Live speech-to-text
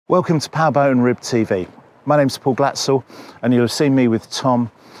Welcome to Powerboat and Rib TV. My name's Paul Glatzel, and you'll have seen me with Tom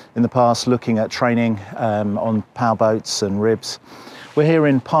in the past looking at training on powerboats and ribs. We're here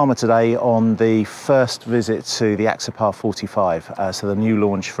in Palma today on the first visit to the Axopar 45, so the new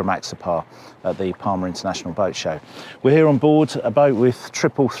launch from Axopar at the Palma International Boat Show. We're here on board a boat with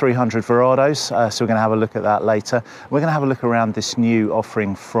triple 300 Verados, so we're going to have a look at that later. We're going to have a look around this new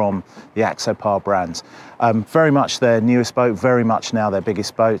offering from the Axopar brand. Very much their newest boat, very much now their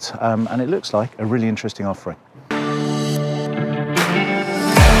biggest boat, and it looks like a really interesting offering.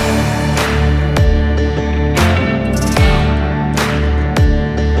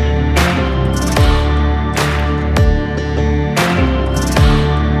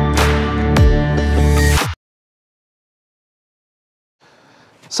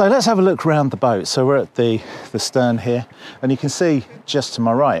 So let's have a look around the boat. So we're at the stern here, and you can see just to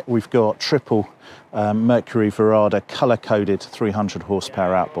my right, we've got triple Mercury Verada colour-coded 300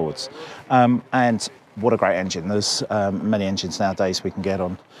 horsepower outboards. And what a great engine. There's many engines nowadays we can get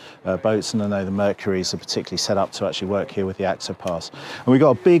on boats, and I know the Mercuries are particularly set up to actually work here with the Axopars. And we've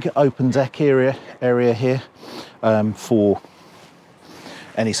got a big open deck area here for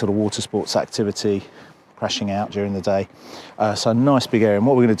any sort of water sports activity, crashing out during the day. So a nice big area, and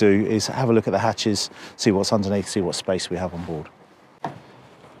what we're going to do is have a look at the hatches, see what's underneath, see what space we have on board.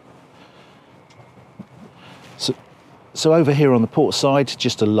 So over here on the port side,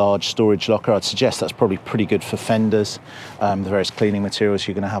 just a large storage locker. I'd suggest that's probably pretty good for fenders, the various cleaning materials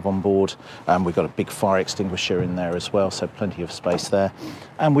you're going to have on board. We've got a big fire extinguisher in there as well, so plenty of space there.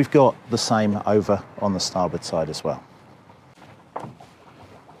 And we've got the same over on the starboard side as well.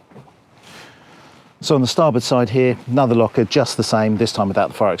 So on the starboard side here, another locker, just the same, this time without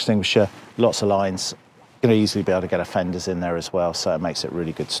the fire extinguisher, lots of lines. Going to easily be able to get our fenders in there as well, so it makes it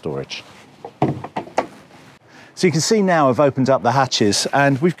really good storage. So you can see now I've opened up the hatches,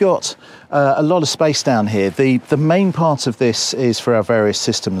 and we've got a lot of space down here. The main part of this is for our various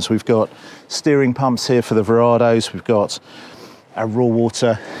systems. We've got steering pumps here for the Verados, we've got a raw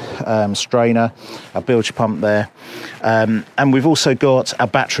water strainer, a bilge pump there, and we've also got a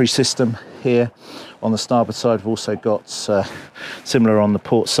battery system here. On the starboard side, we've also got similar on the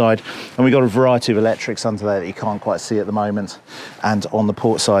port side, and we've got a variety of electrics under there that you can't quite see at the moment, and on the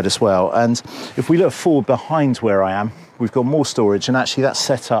port side as well. And if we look forward behind where I am, we've got more storage, and actually that's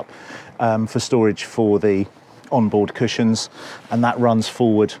set up for storage for the onboard cushions, and that runs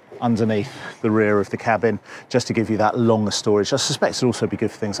forward underneath the rear of the cabin just to give you that longer storage. I suspect it'll also be good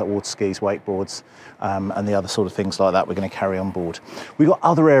for things like water skis, wakeboards, and the other sort of things like that we're going to carry on board. We've got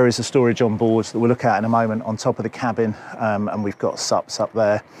other areas of storage on board that we'll look at in a moment on top of the cabin, and we've got SUPs up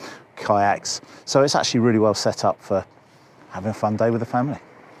there, kayaks, so it's actually really well set up for having a fun day with the family.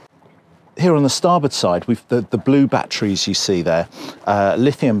 Here on the starboard side, we've the blue batteries you see there,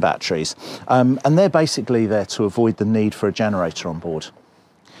 lithium batteries, and they're basically there to avoid the need for a generator on board.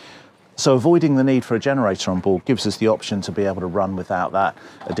 So avoiding the need for a generator on board gives us the option to be able to run without that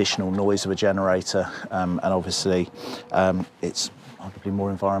additional noise of a generator, and obviously it's arguably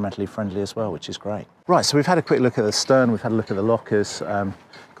more environmentally friendly as well, which is great. Right, so we've had a quick look at the stern, we've had a look at the lockers,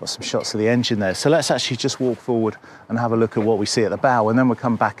 got some shots of the engine there. So let's actually just walk forward and have a look at what we see at the bow, and then we'll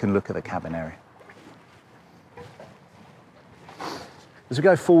come back and look at the cabin area. As we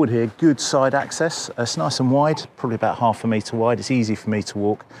go forward here, good side access. It's nice and wide, probably about ½ a metre wide. It's easy for me to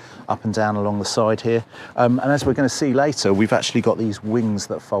walk up and down along the side here. And as we're going to see later, we've actually got these wings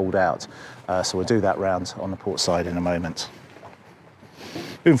that fold out. So we'll do that round on the port side in a moment.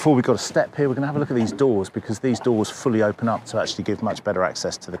 Moving forward, we've got a step here. We're going to have a look at these doors, because these doors fully open up to actually give much better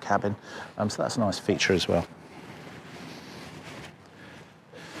access to the cabin. So that's a nice feature as well.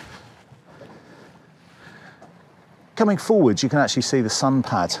 Coming forward, you can actually see the sun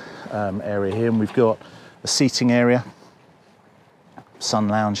pad area here, and we've got a seating area, sun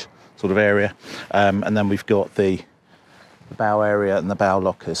lounge sort of area, and then we've got the bow area and the bow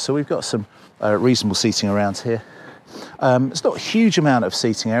lockers. So we've got some reasonable seating around here. It's not a huge amount of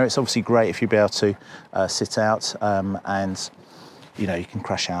seating area. It's obviously great if you'll be able to sit out, and you know, you can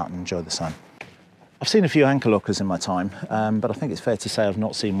crash out and enjoy the sun. I've seen a few anchor lockers in my time, but I think it's fair to say I've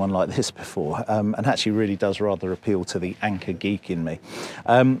not seen one like this before, and actually really does rather appeal to the anchor geek in me.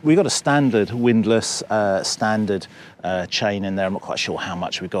 We've got a standard windlass, standard chain in there. I'm not quite sure how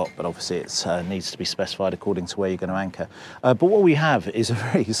much we've got, but obviously it needs to be specified according to where you're going to anchor. But what we have is a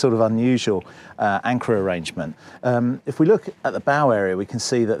very sort of unusual anchor arrangement. If we look at the bow area, we can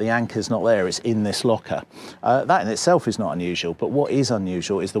see that the anchor's not there, it's in this locker. That in itself is not unusual, but what is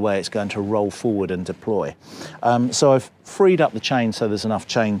unusual is the way it's going to roll forward and deploy. So I've freed up the chain so there's enough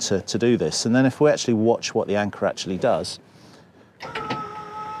chain to do this, and then if we actually watch what the anchor actually does,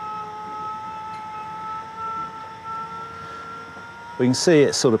 We can see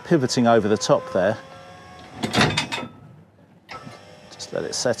it sort of pivoting over the top there. Just let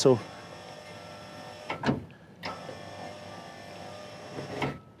it settle.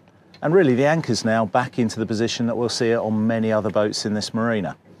 And really the anchor's now back into the position that we'll see it on many other boats in this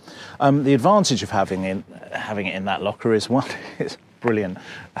marina. The advantage of having it in that locker is one, it's brilliant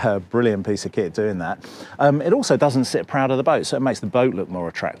piece of kit doing that. It also doesn't sit proud of the boat, so it makes the boat look more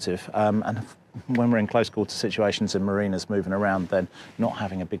attractive. And when we're in close quarter situations in marinas moving around, then not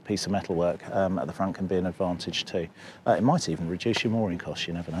having a big piece of metalwork at the front can be an advantage too. It might even reduce your mooring costs,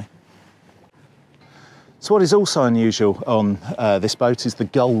 you never know. So what is also unusual on this boat is the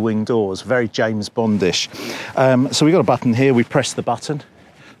gull wing doors, very James Bondish. So we've got a button here, we press the button,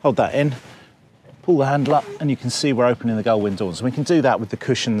 hold that in, pull the handle up, and you can see we're opening the gull wing doors. And we can do that with the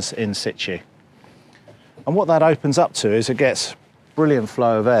cushions in situ. And what that opens up to is it gets brilliant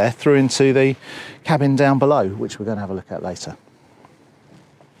flow of air through into the cabin down below, which we're going to have a look at later.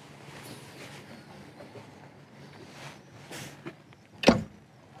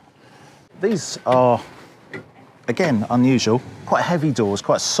 These are, again, unusual, quite heavy doors,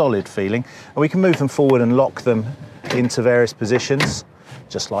 quite solid feeling, and we can move them forward and lock them into various positions,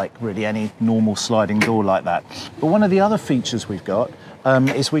 just like really any normal sliding door like that. But one of the other features we've got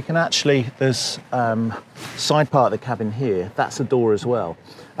is we can actually, there's side part of the cabin here, that's a door as well.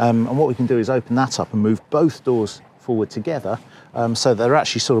 And what we can do is open that up and move both doors forward together, so they're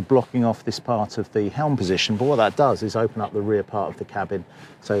actually sort of blocking off this part of the helm position. But what that does is open up the rear part of the cabin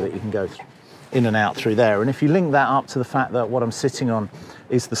so that you can go in and out through there. And if you link that up to the fact that what I'm sitting on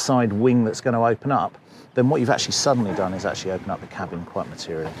is the side wing that's going to open up, then what you've actually suddenly done is actually open up the cabin quite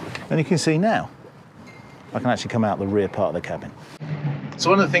materially. And you can see now, I can actually come out the rear part of the cabin. So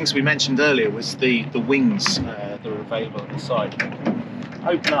one of the things we mentioned earlier was the wings that are available at the side.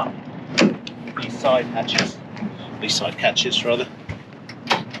 Open up these side hatches, these side catches rather,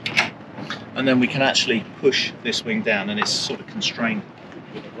 and then we can actually push this wing down, and it's sort of constrained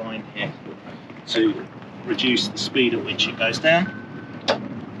with a line here to reduce the speed at which it goes down.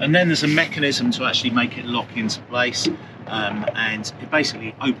 And then there's a mechanism to actually make it lock into place, and it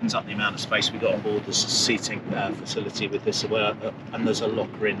basically opens up the amount of space we've got on board. There's a seating facility with this, and there's a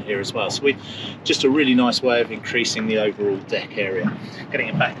locker in here as well. So just a really nice way of increasing the overall deck area. Getting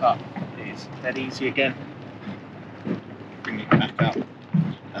it back up is dead easy again. Bringing it back up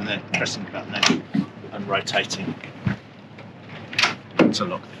and then pressing the button there and rotating to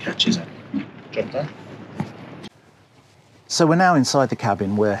lock the catches in. Job done. So we're now inside the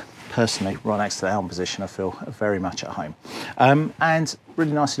cabin where, personally, right next to the helm position, I feel very much at home. And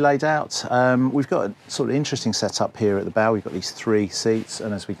really nicely laid out. We've got a sort of interesting setup here at the bow. We've got these 3 seats,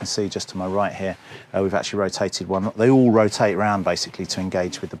 and as we can see just to my right here, we've actually rotated one. They all rotate around basically to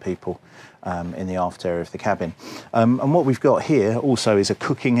engage with the people in the aft area of the cabin. And what we've got here also is a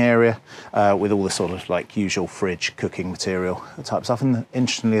cooking area with all the sort of like usual fridge cooking material type stuff. And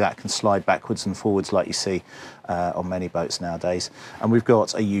interestingly, that can slide backwards and forwards like you see on many boats nowadays. And we've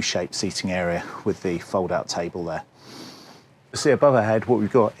got a U-shaped seating area with the fold-out table there. You see above our head, what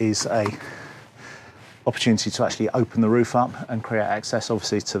we've got is a opportunity to actually open the roof up and create access,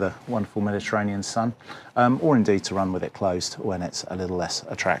 obviously, to the wonderful Mediterranean sun, or indeed to run with it closed when it's a little less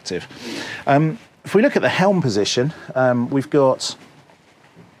attractive. If we look at the helm position, we've got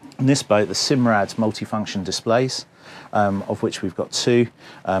in this boat the Simrad multifunction displays, of which we've got 2,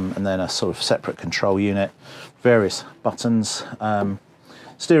 and then a sort of separate control unit, various buttons,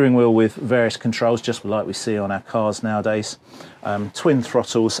 steering wheel with various controls, just like we see on our cars nowadays, twin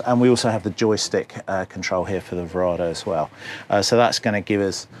throttles, and we also have the joystick control here for the Verado as well. So that's going to give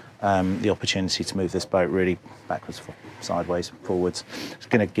us the opportunity to move this boat really backwards, sideways, forwards. It's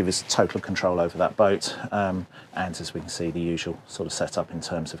going to give us total control over that boat, and as we can see, the usual sort of setup in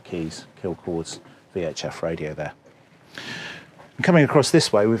terms of keys, kill cords, VHF radio there. And coming across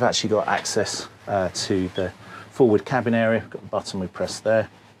this way, we've actually got access to the forward cabin area. We've got the button we press there,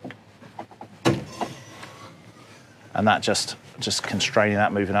 and that just constraining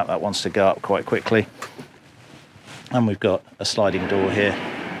that, moving up, that wants to go up quite quickly. And we've got a sliding door here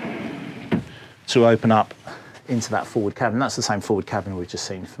to open up into that forward cabin. That's the same forward cabin we've just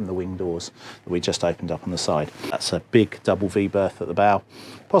seen from the wing doors that we just opened up on the side. That's a big double V berth at the bow,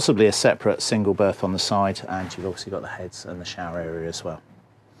 possibly a separate single berth on the side, and you've obviously got the heads and the shower area as well.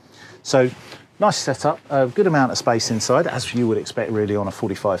 So nice setup, a good amount of space inside, as you would expect really on a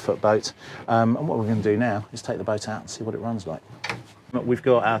 45-foot boat. And what we're going to do now is take the boat out and see what it runs like. We've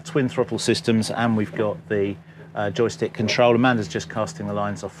got our twin throttle systems, and we've got the joystick control. Amanda's just casting the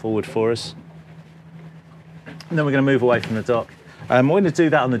lines off forward for us. And then we're going to move away from the dock, We're going to do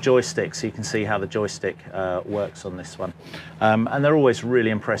that on the joystick so you can see how the joystick works on this one. And they're always really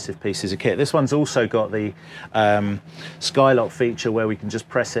impressive pieces of kit. This one's also got the Skylock feature where we can just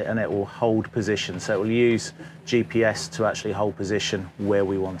press it and it will hold position. So it will use GPS to actually hold position where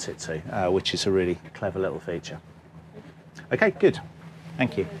we want it to, which is a really clever little feature. Okay, good.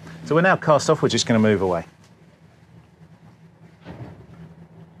 Thank you. So we're now cast off, we're just going to move away.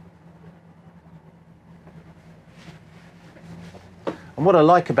 And what I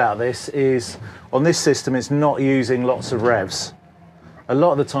like about this is, on this system, it's not using lots of revs. A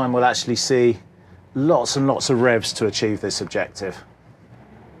lot of the time we'll actually see lots and lots of revs to achieve this objective.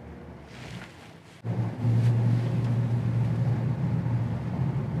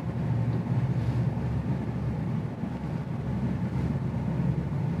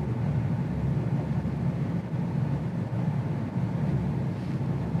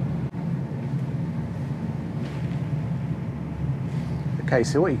 Okay,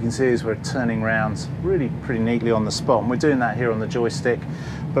 so what you can see is we're turning around really pretty neatly on the spot, and we're doing that here on the joystick.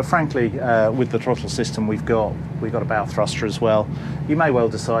 But frankly, with the throttle system we've got a bow thruster as well. You may well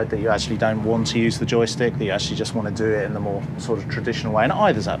decide that you actually don't want to use the joystick, that you actually just want to do it in the more sort of traditional way, and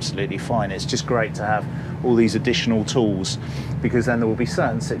either's absolutely fine. It's just great to have all these additional tools, because then there will be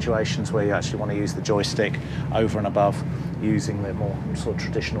certain situations where you actually want to use the joystick over and above using the more sort of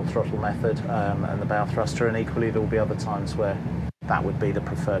traditional throttle method and the bow thruster, and equally there will be other times where that would be the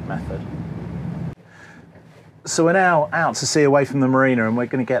preferred method. So we're now out to sea away from the marina, and we're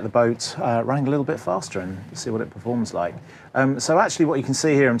going to get the boat running a little bit faster and see what it performs like. So actually what you can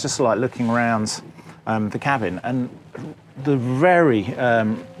see here, I'm just like looking around the cabin, and the very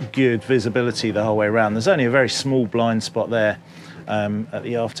good visibility the whole way around. There's only a very small blind spot there at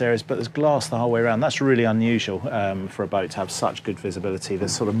the aft areas, but there's glass the whole way around. That's really unusual for a boat to have such good visibility.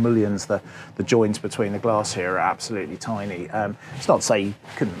 There's sort of mullions. The joints between the glass here are absolutely tiny. It's not to say you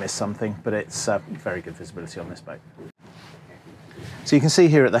couldn't miss something, but it's very good visibility on this boat. So you can see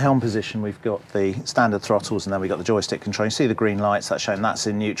here at the helm position we've got the standard throttles, and then we've got the joystick control. You see the green lights, that's showing that's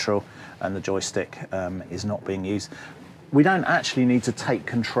in neutral, and the joystick is not being used. We don't actually need to take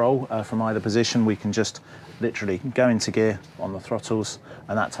control from either position. We can just literally go into gear on the throttles,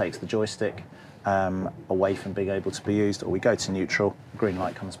 and that takes the joystick away from being able to be used, or we go to neutral, green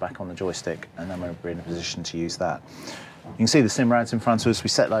light comes back on the joystick, and then we're in a position to use that. You can see the sim rads in front of us. We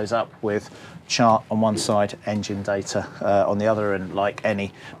set those up with chart on one side, engine data on the other, and like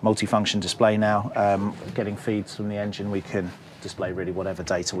any multifunction display now, getting feeds from the engine, we can display really whatever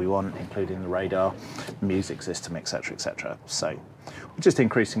data we want, including the radar, music system, etc, etc. So we're just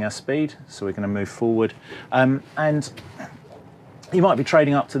increasing our speed, so we're going to move forward. And you might be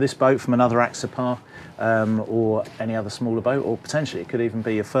trading up to this boat from another Axopar or any other smaller boat, or potentially it could even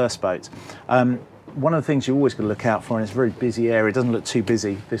be your first boat. One of the things you always got to look out for, and it's a very busy area, it doesn't look too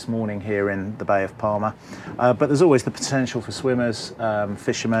busy this morning here in the Bay of Palma, but there's always the potential for swimmers,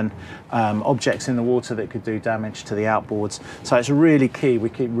 fishermen, objects in the water that could do damage to the outboards. So it's really key we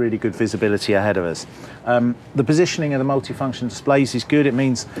keep really good visibility ahead of us. The positioning of the multifunction displays is good. It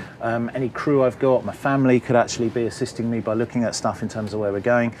means any crew I've got, my family could actually be assisting me by looking at stuff in terms of where we're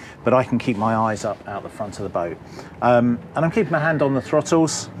going, but I can keep my eyes up out the front of the boat. And I'm keeping my hand on the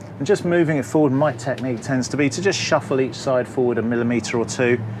throttles and just moving it forward. My technique tends to be to just shuffle each side forward a millimetre or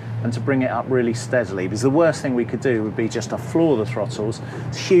two and to bring it up really steadily, because the worst thing we could do would be just to floor the throttles.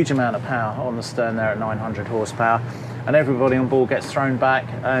 It's a huge amount of power on the stern there at 900 horsepower, and everybody on board gets thrown back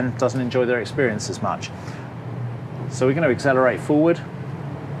and doesn't enjoy their experience as much. So we're going to accelerate forward,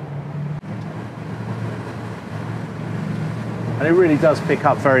 and it really does pick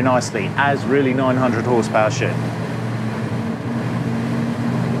up very nicely, as really 900 horsepower should.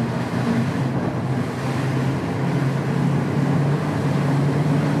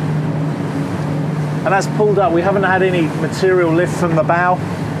 And that's pulled up. We haven't had any material lift from the bow.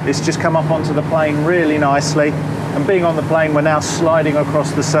 It's just come up onto the plane really nicely. And being on the plane, we're now sliding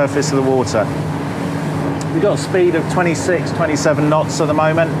across the surface of the water. We've got a speed of 26, 27 knots at the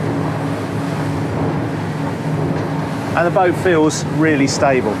moment. And the boat feels really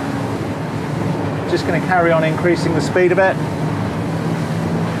stable. Just going to carry on increasing the speed a bit.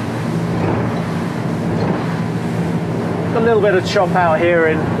 Got a little bit of chop out here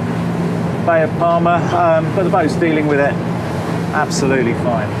in Bay of Palma, but the boat's dealing with it absolutely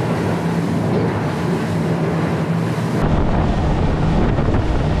fine.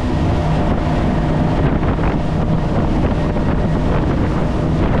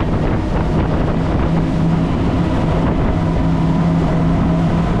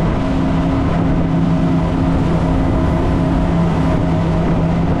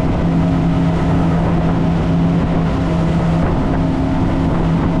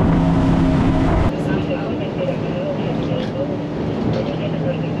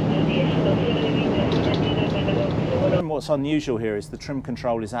 unusual here is the trim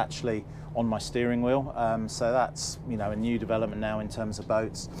control is actually on my steering wheel, so that's, you know, a new development now in terms of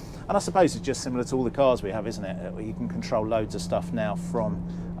boats. And I suppose it's just similar to all the cars we have, isn't it? You can control loads of stuff now from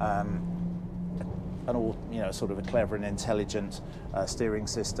sort of a clever and intelligent steering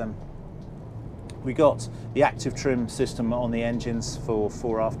system. We got the active trim system on the engines for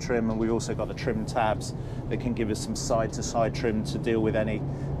fore-aft trim, and we've also got the trim tabs that can give us some side-to-side trim to deal with any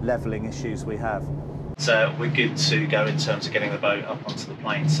levelling issues we have. So we're good to go in terms of getting the boat up onto the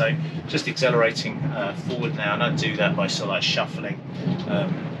plane. So just accelerating forward now, and I do that by sort of like shuffling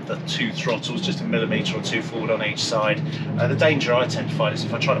the two throttles just a millimetre or two forward on each side. The danger I tend to find is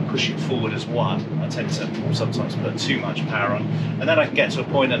if I try to push it forward as one, I tend to sometimes put too much power on, and then I can get to a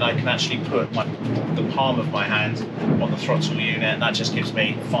point that I can actually put the palm of my hand on the throttle unit, and that just gives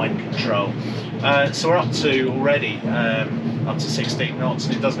me fine control. So we're up to already up to 16 knots,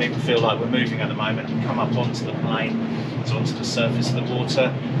 and it doesn't even feel like we're moving at the moment. We come up onto the plane, so onto the surface of the water,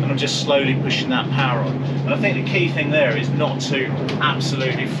 and I'm just slowly pushing that power on. And I think the key thing there is not to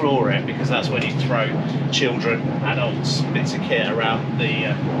absolutely floor it, because that's when you throw children, adults, bits of kit around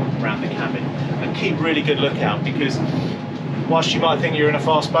the cabin. And keep really good lookout, because whilst you might think you're in a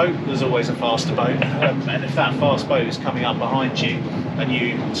fast boat, there's always a faster boat, and if that fast boat is coming up behind you and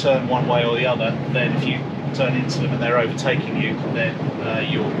you turn one way or the other, then if you turn into them and they're overtaking you, then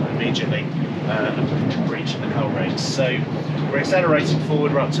you're immediately breaching the hull rates. So we're accelerating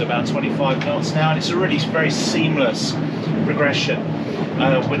forward, we're up to about 25 knots now, and it's a really very seamless progression.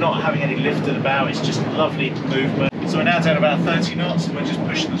 We're not having any lift at the bow, it's just lovely movement. So we're now down about 30 knots, and we're just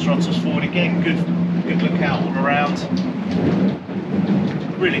pushing the throttles forward again. Good lookout all around.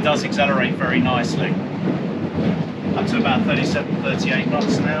 It really does accelerate very nicely. Up to about 37, 38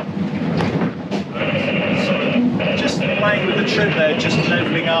 knots now. So just playing with the trim there, just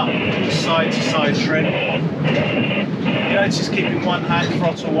levelling up side to side trim. You know, it's just keeping one hand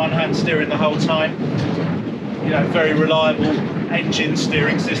throttle, one hand steering the whole time. You know, very reliable engine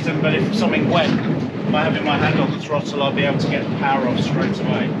steering system, but if something went, by having my hand on the throttle, I'll be able to get the power off straight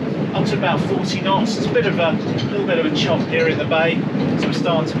away. Up to about 40 knots. It's a little bit of a chop here in the bay, so we're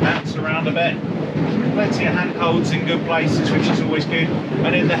starting to bounce around a bit. Plenty of handholds in good places, which is always good.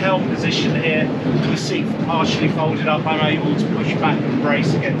 And in the helm position here, with the seat partially folded up, I'm able to push back and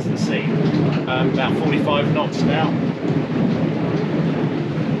brace against the seat. About 45 knots now.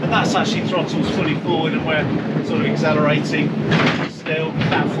 And that's actually throttles fully forward, and we're sort of accelerating still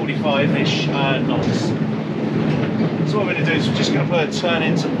about 45-ish knots. So what we're going to do is we're just going to put a turn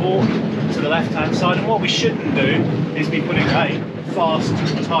into port to the left-hand side, and what we shouldn't do is be putting a fast,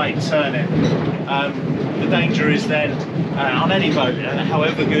 tight turn in. The danger is then, on any boat,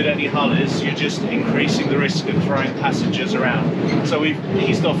 however good any hull is, you're just increasing the risk of throwing passengers around. So we've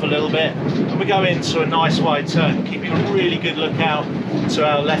eased off a little bit, and we go into a nice wide turn, keeping a really good lookout to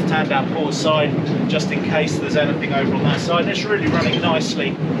our left-hand, our port side, just in case there's anything over on that side. And it's really running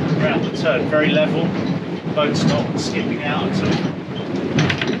nicely around the turn, very level. Boat's not skipping out at all.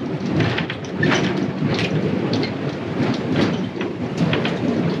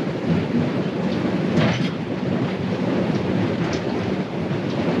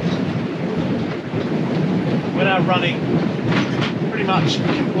 We're now running pretty much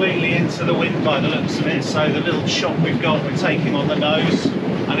completely into the wind by the looks of it, so the little shock we've got, we're taking on the nose,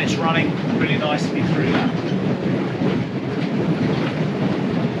 and it's running really nicely through that.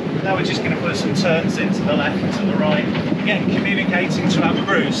 Now we're just going to put some turns into the left and to the right, again communicating to our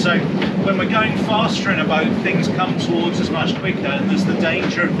crew. So when we're going faster in a boat, things come towards us much quicker, and there's the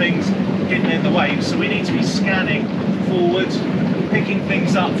danger of things getting in the way. So we need to be scanning forward, picking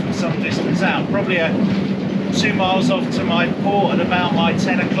things up from some distance out. Probably 2 miles off to my port at about my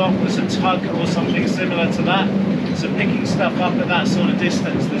 10 o'clock was a tug or something similar to that. So picking stuff up at that sort of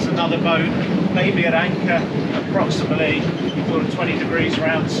distance. There's another boat, maybe at anchor, approximately 20 degrees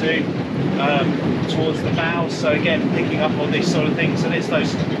round to towards the bow. So again, picking up on these sort of things, and it's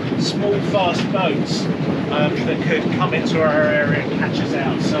those small fast boats that could come into our area and catch us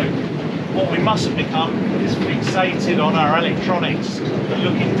out. So what we mustn't become is fixated on our electronics and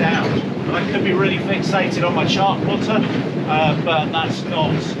looking down. And I could be really fixated on my chart plotter, but that's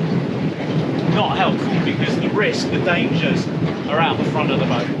not helpful, because the risk, the dangers are out the front of the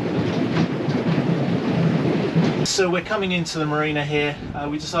boat. So we're coming into the marina here.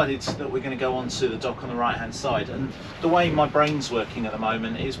 We decided that we're going to go onto the dock on the right hand side, and the way my brain's working at the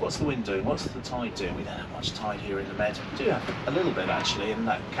moment is, what's the wind doing, what's the tide doing? We don't have much tide here in the Med. We do have a little bit actually, and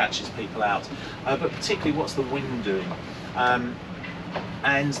that catches people out, but particularly what's the wind doing?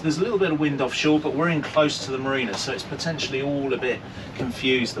 and there's a little bit of wind offshore, but we're in close to the marina, so it's potentially all a bit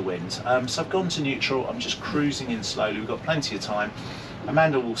confused, the wind. So I've gone to neutral. I'm just cruising in slowly. We've got plenty of time.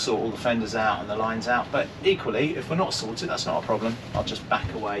 Amanda will sort all the fenders out and the lines out, but equally, if we're not sorted, that's not a problem. I'll just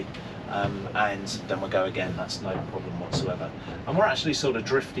back away and then we'll go again. That's no problem whatsoever. And we're actually sort of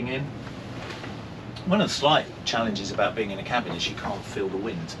drifting in. One of the slight challenges about being in a cabin is you can't feel the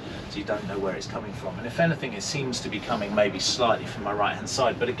wind, so you don't know where it's coming from. And if anything, it seems to be coming maybe slightly from my right hand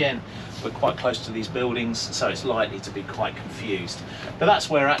side, but again, we're quite close to these buildings, so it's likely to be quite confused. But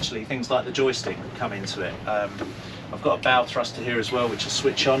that's where actually things like the joystick come into it. I've got a bow thruster here as well, which I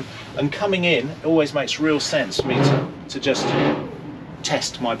switch on, and coming in, it always makes real sense for me to just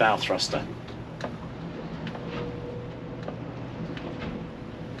test my bow thruster.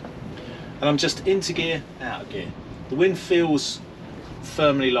 And I'm just into gear, out of gear. The wind feels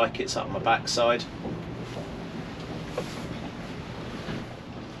firmly like it's up my backside.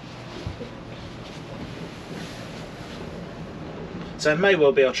 So it may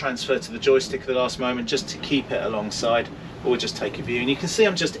well be I'll transfer to the joystick at the last moment just to keep it alongside, or just take a view. And you can see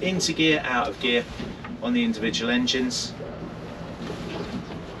I'm just into gear, out of gear on the individual engines.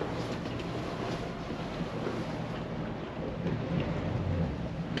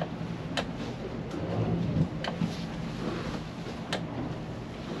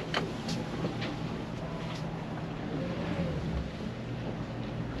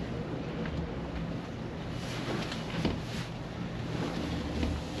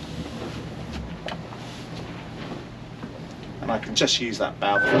 I can just use that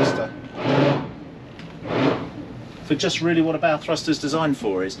bow thruster for just really what a bow thruster is designed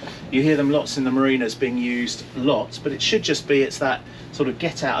for. Is you hear them lots in the marinas being used lots, but it should just be, it's that sort of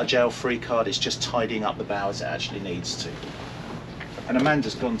get out of jail free card. It's just tidying up the bow as it actually needs to. And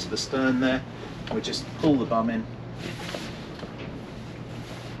Amanda's gone to the stern there. We just pull the bum in,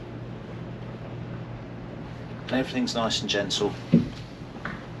 and everything's nice and gentle,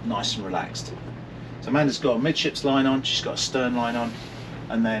 nice and relaxed. So Amanda's got a midships line on, she's got a stern line on,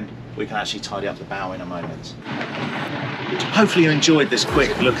 and then we can actually tidy up the bow in a moment. Hopefully you enjoyed this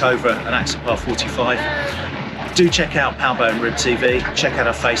quick look over an Axopar 45. Do check out Powerboat and Rib TV, check out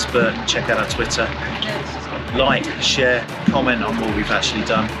our Facebook, check out our Twitter. Like, share, comment on what we've actually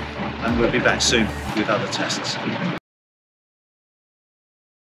done, and we'll be back soon with other tests.